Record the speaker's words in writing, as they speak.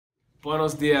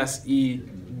Buenos días y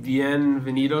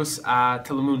bienvenidos a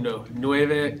Telemundo,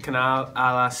 9 canal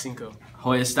a las 5.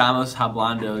 Hoy estamos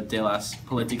hablando de las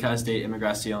políticas de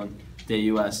inmigración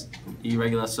de US y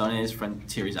regulaciones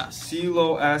fronterizas. Sí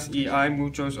lo es y hay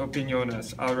muchas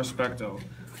opiniones al respecto.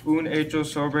 Un hecho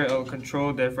sobre el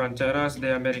control de fronteras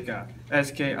de América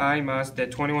es que hay más de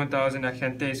 21,000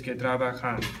 agentes que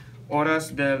trabajan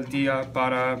horas del día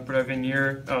para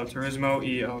prevenir el turismo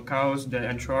y el caos de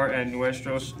entrar en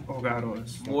nuestros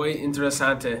hogares. Muy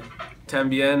interesante.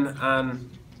 También han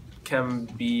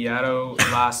cambiado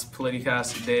las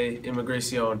políticas de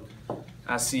inmigración.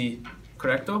 ¿Así,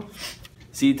 correcto?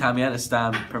 Sí, también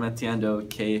están permitiendo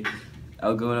que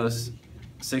algunos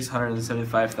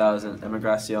 675,000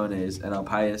 inmigraciones en el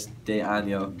país de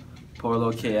año, por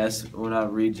lo que es una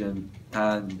región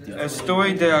tan difícil.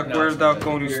 Estoy de acuerdo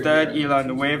con usted y la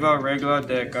nueva regla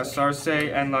de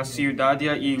casarse en la ciudad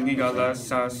y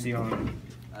legalización.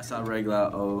 Esa regla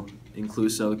o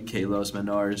incluso que los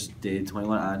menores de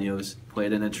 21 años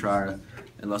pueden entrar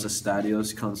en los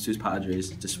estadios con sus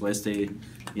padres después de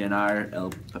llenar el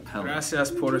papel.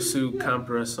 Gracias por su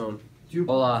comprensión.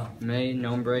 Hola, mi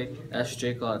nombre es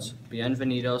Jake Lutz.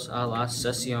 Bienvenidos a la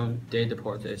sesión de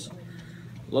deportes.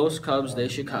 Los Cubs de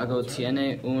Chicago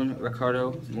tienen un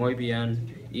recuerdo muy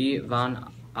bien y van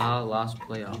a las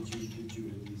playoffs.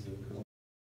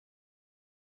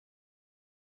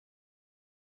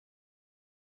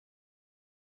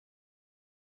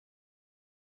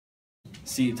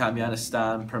 Sí, también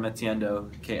están permitiendo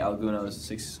que algunos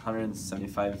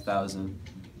 675,000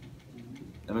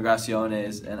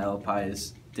 inmigraciones en el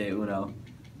país de uno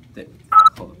de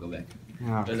go back.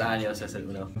 Los años es el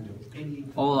uno.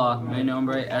 Hola, mi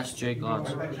nombre es Jake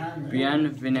Lutz.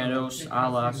 Bienvenidos a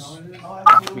las